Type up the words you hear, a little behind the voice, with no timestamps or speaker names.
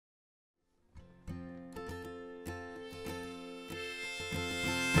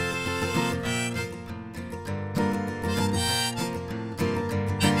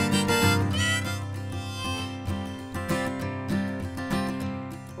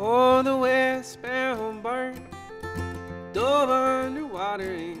Oh, the westbound BART dove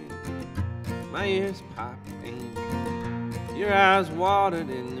underwater and my ears popped and your eyes watered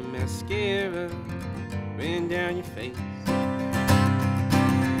and the mascara ran down your face.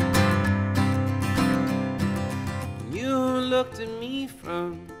 You looked at me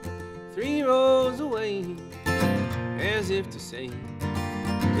from 3 rows away as if to say,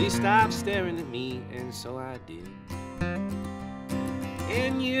 please stop staring at me, and so I did.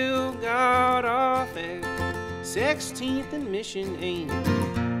 And you got off at 16th and Mission, and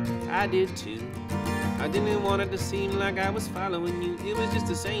I did too. I didn't want it to seem like I was following you. It was just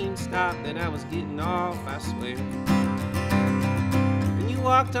the same stop that I was getting off, I swear. And you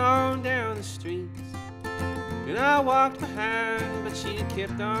walked on down the street, and I walked behind, but she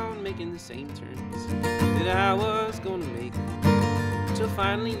kept on making the same turns that I was gonna make, till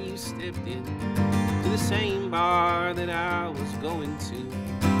finally you stepped in to the same bar that I was going to.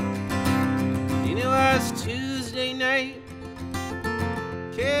 And it was Tuesday night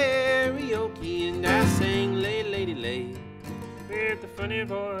karaoke, and I sang Lay Lady Lay with a funny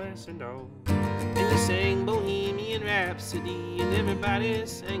voice and all. And you sang Bohemian Rhapsody, and everybody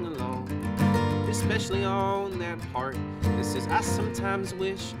sang along, especially on that part that says, I sometimes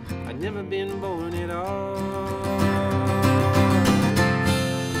wish I'd never been born at all.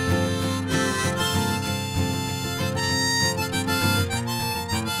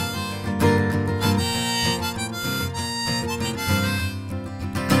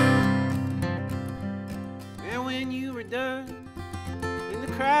 And when you were done and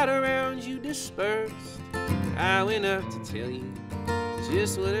the crowd around you dispersed, I went up to tell you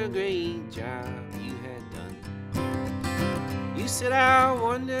just what a great job you had done. You said, I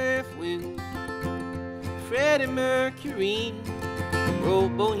wonder if when Freddie Mercury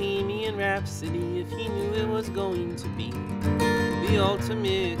wrote Bohemian Rhapsody, if he knew it was going to be the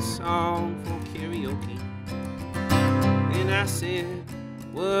ultimate song for karaoke. And I said,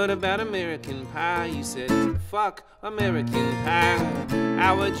 what about American Pie? You said, fuck American Pie.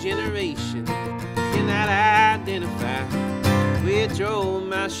 Our generation cannot identify. We drove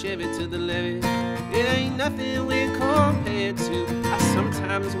my Chevy to the levee. It ain't nothing we compared to. I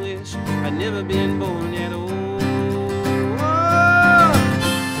sometimes wish I'd never been born at all.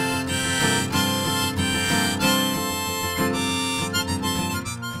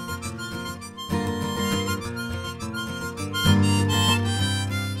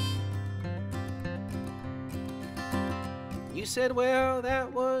 You said, well,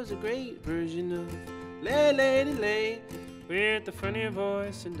 that was a great version of Lay Lady Lay with the funny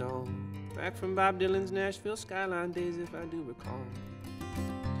voice and all, back from Bob Dylan's Nashville Skyline days, if I do recall.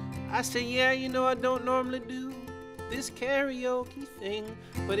 I said, yeah, you know I don't normally do this karaoke thing,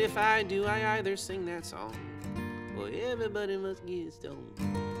 but if I do, I either sing that song or everybody must get stoned.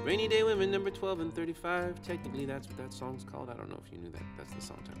 Rainy Day Women, number 12 and 35. Technically, that's what that song's called. I don't know if you knew that. That's the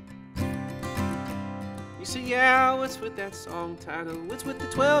song title. You said, yeah, what's with that song title? What's with the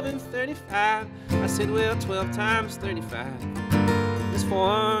 12 and 35? I said, well, 12 times 35 is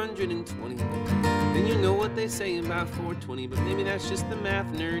 420. Then you know what they say about 420, but maybe that's just the math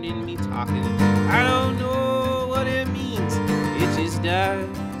nerd in me talking. I don't know what it means, it just does.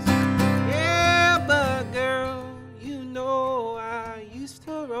 Yeah, but girl, you know I used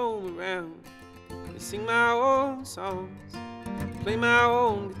to roam around and sing my own songs, play my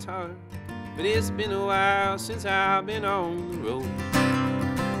own guitar. But it's been a while since I've been on the road.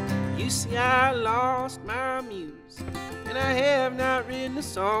 You see, I lost my muse, and I have not written a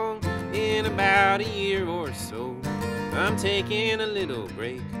song in about a year or so. I'm taking a little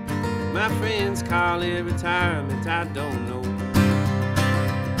break. My friends call it retirement, I don't know.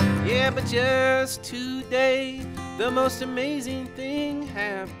 Yeah, but just today, the most amazing thing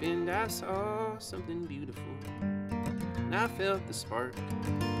happened. I saw something beautiful, and I felt the spark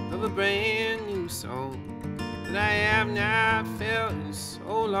of a brand new song that I have not felt in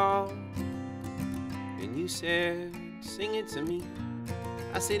so long. And you said, sing it to me.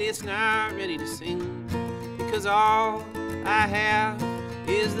 I said, it's not ready to sing, because all I have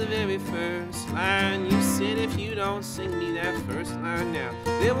is the very first line. You said, if you don't sing me that first line now,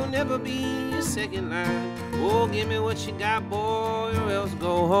 there will never be a second line. Oh, give me what you got, boy, or else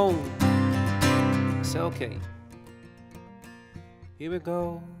go home. I said, okay, here we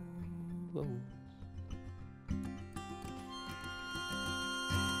go.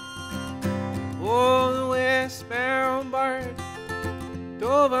 Oh, the westbound BART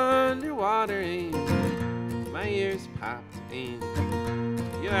dove underwater and my ears popped and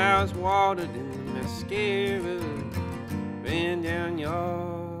your eyes watered and mascara ran down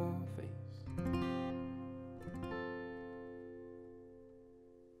your face.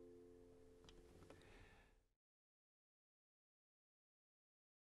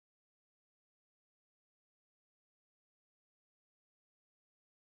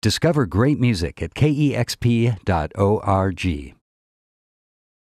 Discover great music at KEXP.org.